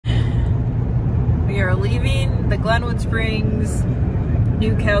are leaving the Glenwood Springs,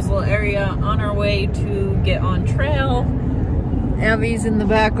 Newcastle area on our way to get on trail. Abby's in the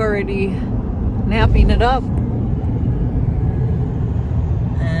back already napping it up.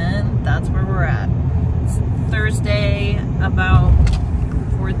 And that's where we're at. It's Thursday, about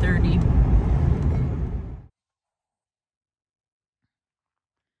 4:30.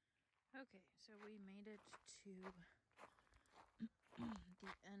 Okay, so we made it to the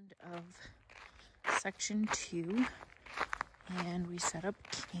end of section 2, and we set up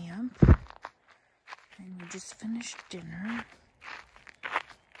camp, and we just finished dinner,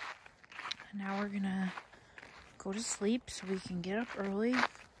 and now we're gonna go to sleep so we can get up early,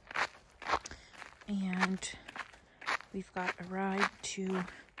 and we've got a ride to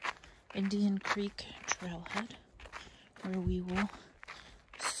Indian Creek Trailhead where we will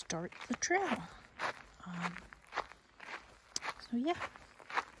start the trail. So yeah,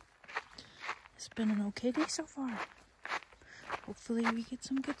 it's been an okay day so far. Hopefully we get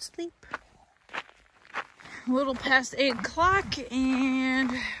some good sleep. A little past 8 o'clock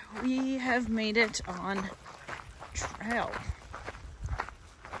and we have made it on trail.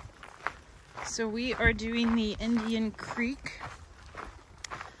 So we are doing the Indian Creek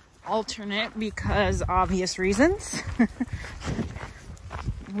alternate because obvious reasons.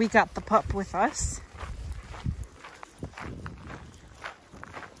 We got the pup with us.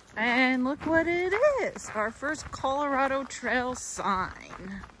 And look what it is, our first Colorado Trail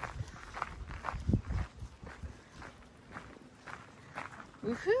sign.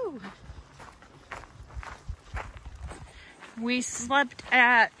 Woohoo! We slept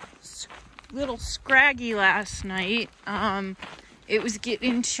at Little Scraggy last night. It was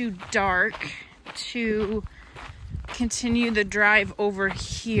getting too dark to continue the drive over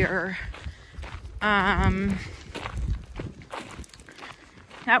here.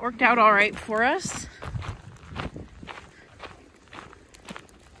 That worked out all right for us.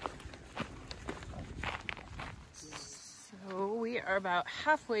 So we are about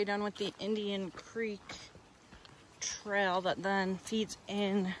halfway done with the Indian Creek Trail that then feeds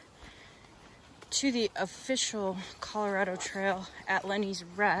in to the official Colorado Trail at Lenny's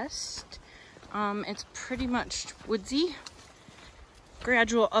Rest. It's pretty much woodsy,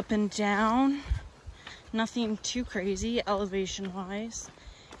 gradual up and down, nothing too crazy elevation wise,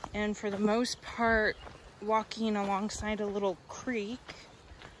 and for the most part walking alongside a little creek.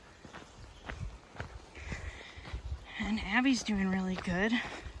 And Abby's doing really good,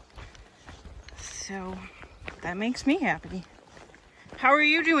 so that makes me happy. How are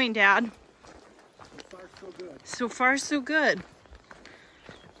you doing, Dad? So far so good. So far so good.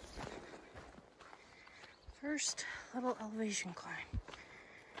 First little elevation climb.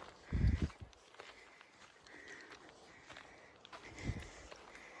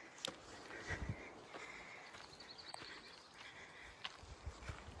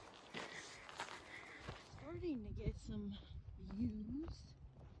 Starting to get some views.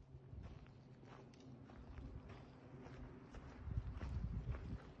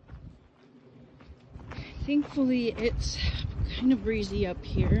 Thankfully, it's kind of breezy up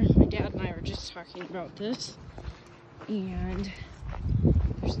here. My dad and I were just talking about this, and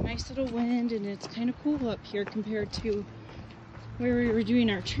there's a nice little wind, and it's kind of cool up here compared to where we were doing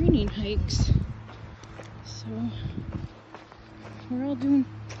our training hikes. So we're all doing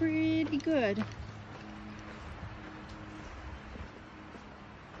pretty good.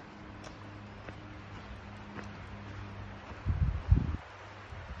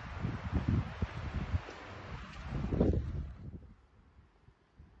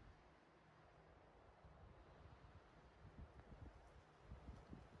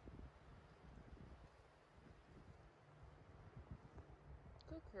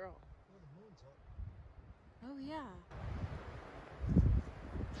 Good girl. Oh yeah.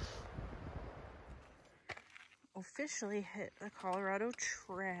 Officially hit the Colorado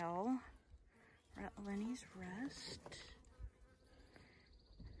Trail. We're at Lenny's Rest.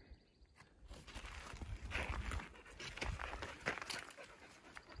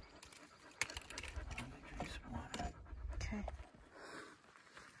 Okay.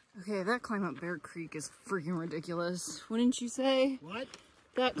 Okay, that climb up Bear Creek is freaking ridiculous. Wouldn't you say? What?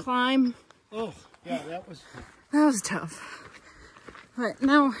 That climb. Oh, yeah, that was tough. But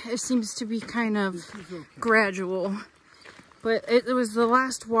now it seems to be kind of okay. Gradual. But it was the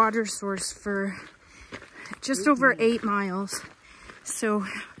last water source for just over 8 miles. So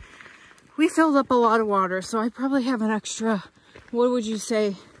we filled up a lot of water. So I probably have an extra, what would you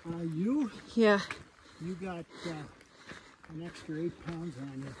say? You? Yeah. You got an extra 8 pounds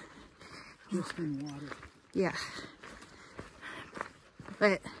on you just in water. Yeah.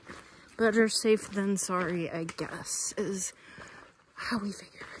 But Better safe than sorry, I guess, is how we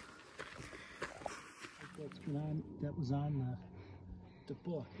figure. That was on the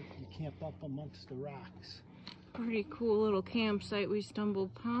book. You camp up amongst the rocks. Pretty cool little campsite we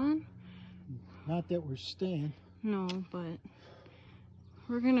stumbled upon. Not that we're staying. No, but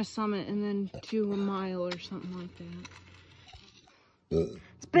we're gonna summit and then do a mile or something like that.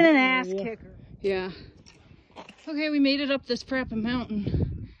 It's been an ass kicker. Yeah. Okay, we made it up this crapping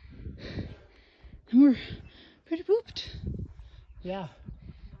mountain. And we're pretty pooped. Yeah.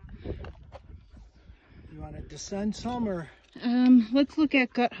 You want to descend some or? Let's look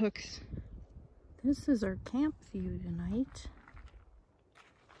at gut hooks. This is our camp view tonight.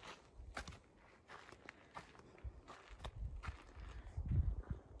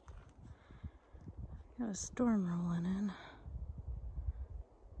 Got a storm rolling in.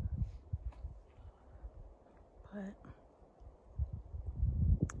 But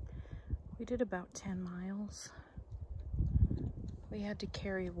we did about 10 miles. We had to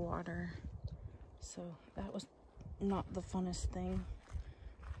carry water, so that was not the funnest thing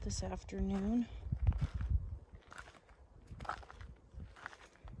this afternoon.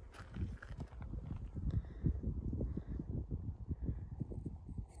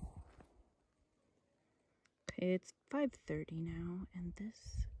 Okay, it's 5:30 now, and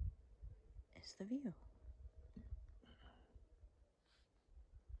this is the view.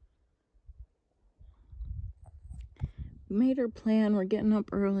 We made our plan. We're getting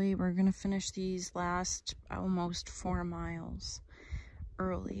up early. We're gonna finish these last almost 4 miles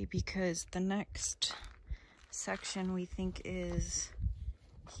early because the next section we think is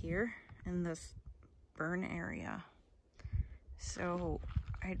here in this burn area. So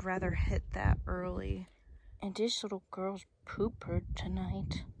I'd rather hit that early. And this little girl's pooper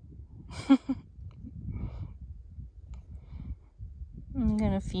tonight. I'm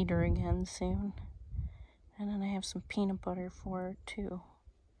gonna feed her again soon. And then I have some peanut butter for her too.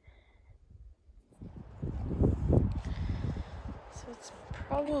 So it's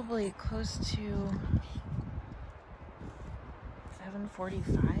probably close to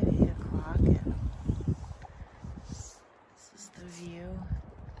 7:45, 8 o'clock. And this is the view.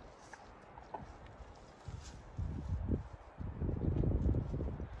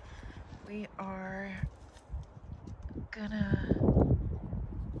 We are gonna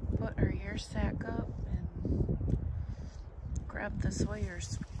put our air sack up and grab the Sawyer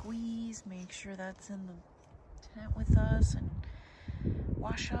squeeze, make sure that's in the tent with us, and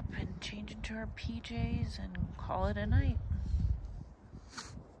wash up and change into our PJs and call it a night.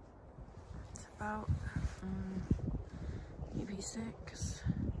 It's about maybe 6.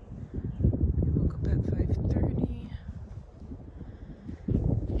 We woke up at 5:30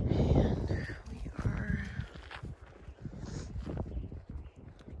 and we are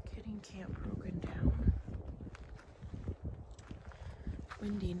getting camp broken down.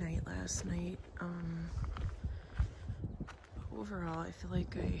 Windy night last night. Overall, I feel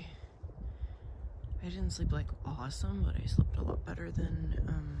like I didn't sleep like awesome, but I slept a lot better than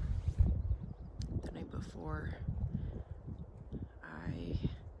the night before. I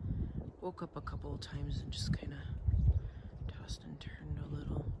woke up a couple of times and just kind of tossed and turned a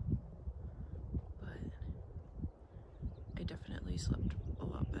little, but I definitely slept a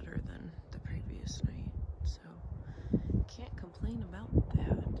lot better than the previous night, so can't complain about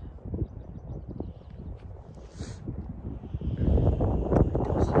that.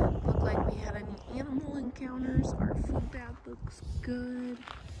 Doesn't look like we had any animal encounters. Our food bath looks good.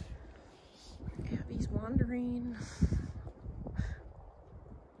 Abby's wandering.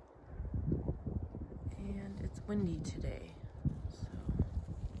 And it's windy today. So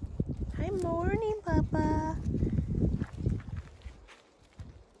hi, morning, Papa.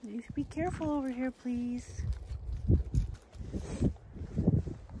 You should be careful over here, please.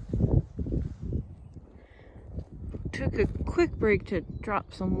 Took a quick break to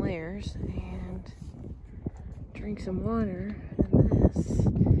drop some layers and drink some water, and this is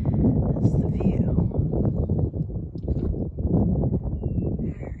the view.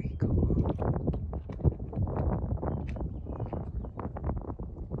 Very cool.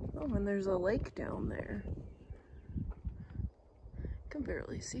 Oh, and there's a lake down there. I can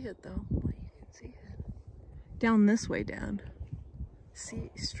barely see it though, but you can see it. Down this way, Dad.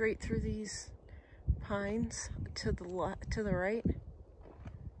 See, straight through these pines to the right.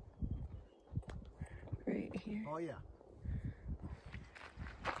 Right here. Oh yeah.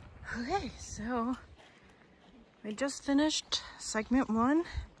 Okay, so we just finished segment 1.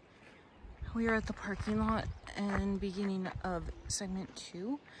 We are at the parking lot and beginning of segment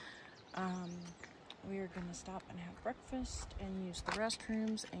 2. we are gonna stop and have breakfast and use the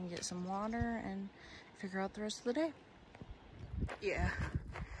restrooms and get some water and figure out the rest of the day. Yeah.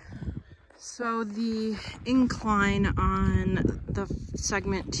 So the incline on the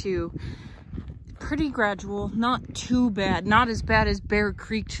segment 2, pretty gradual, not too bad, not as bad as Bear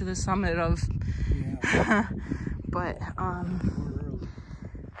Creek to the summit of, yeah. But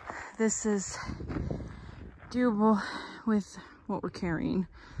this is doable with what we're carrying.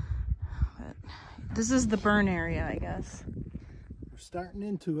 But this is the burn area, I guess. We're starting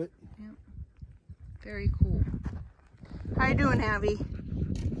into it. Yep. Very cool. How you doing, Abby?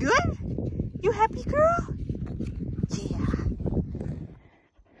 Good? You happy, girl? Yeah.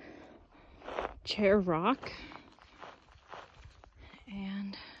 Chair rock.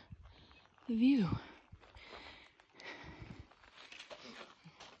 And the view.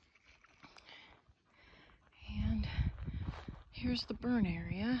 And here's the burn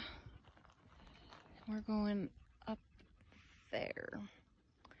area. We're going up there.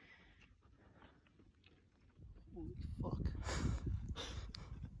 Holy fuck.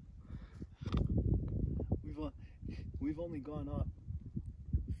 We've only gone up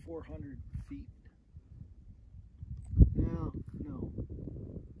 400 feet. No,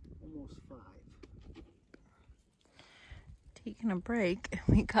 almost 5. Taking a break, and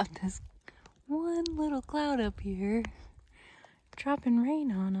we got this one little cloud up here dropping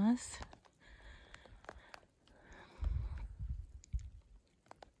rain on us.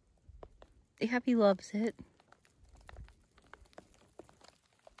 Happy loves it.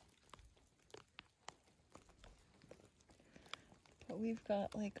 But we've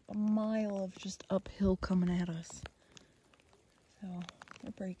got like a mile of just uphill coming at us. So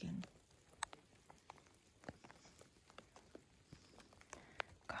we're breaking.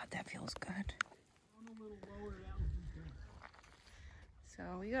 God, that feels good. So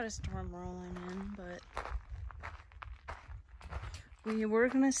we got a storm rolling in, but we were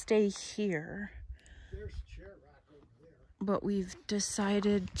gonna stay here. There's chair rock over there. But we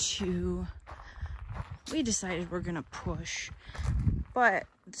decided we're gonna push. But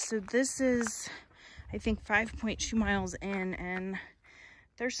so this is, I think, 5.2 miles in, and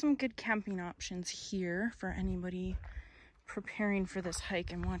there's some good camping options here for anybody preparing for this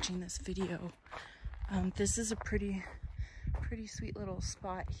hike and watching this video. This is a pretty sweet little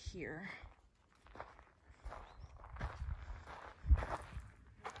spot here.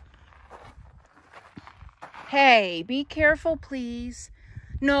 Hey, be careful, please.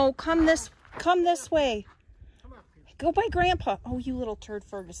 No, come this way. Go by Grandpa. Oh, you little turd,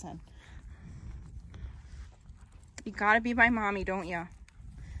 Ferguson. You gotta be by Mommy, don't ya?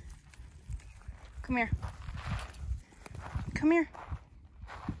 Come here. Come here.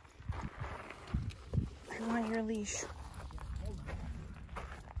 I want your leash.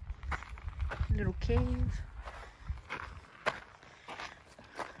 Little cave.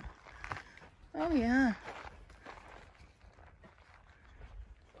 Oh, yeah.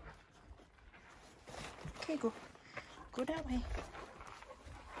 Okay, go that way.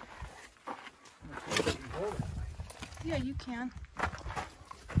 Yeah, you can.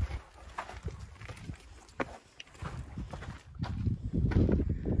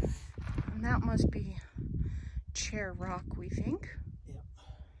 And that must be Chair Rock, we think. Yep.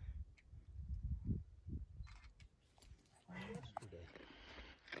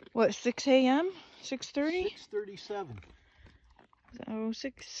 What, 6 a.m.? 6:30? 6:37. So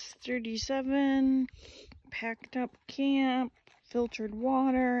 6:37. Packed up camp, filtered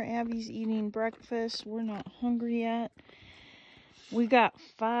water. Abby's eating breakfast. We're not hungry yet. We got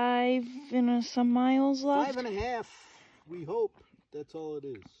 5 and some miles left. 5.5. We hope that's all it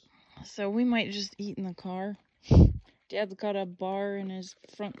is. So we might just eat in the car. Dad's got a bar in his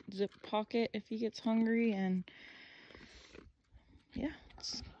front zip pocket if he gets hungry, and yeah,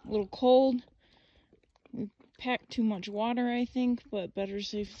 it's a little cold. We packed too much water, I think, but better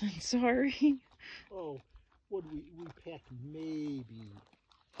safe than sorry. Oh. What we packed maybe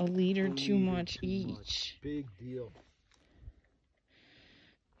a liter too much each. Big deal.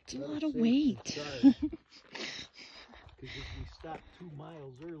 It's a lot of weight. Because if we stopped 2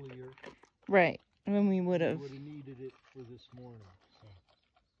 miles earlier, right, and then we would have needed it for this morning. So.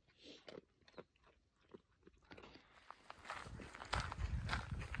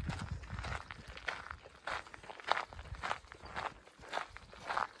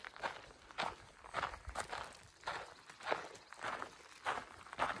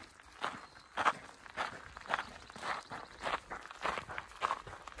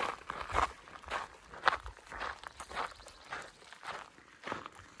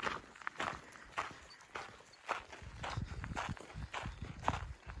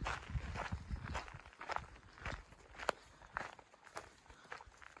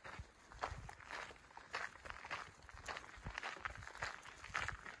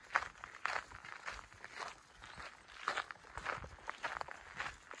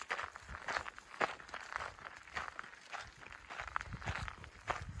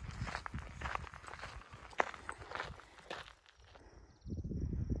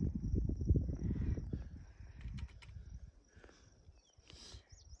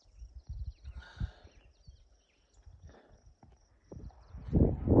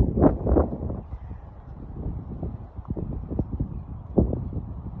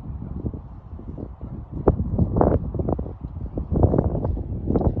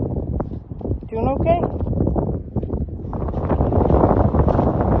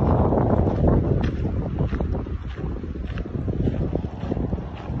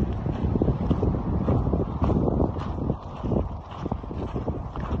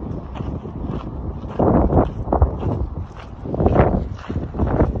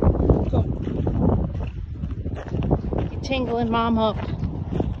 tangling mom up.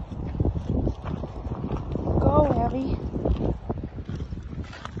 Go, Abby.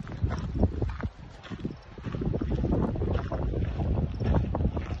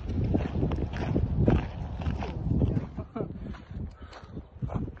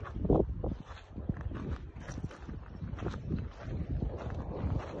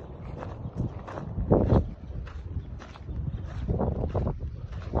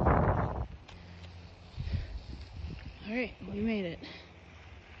 All right, we made it.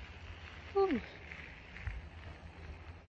 Whew.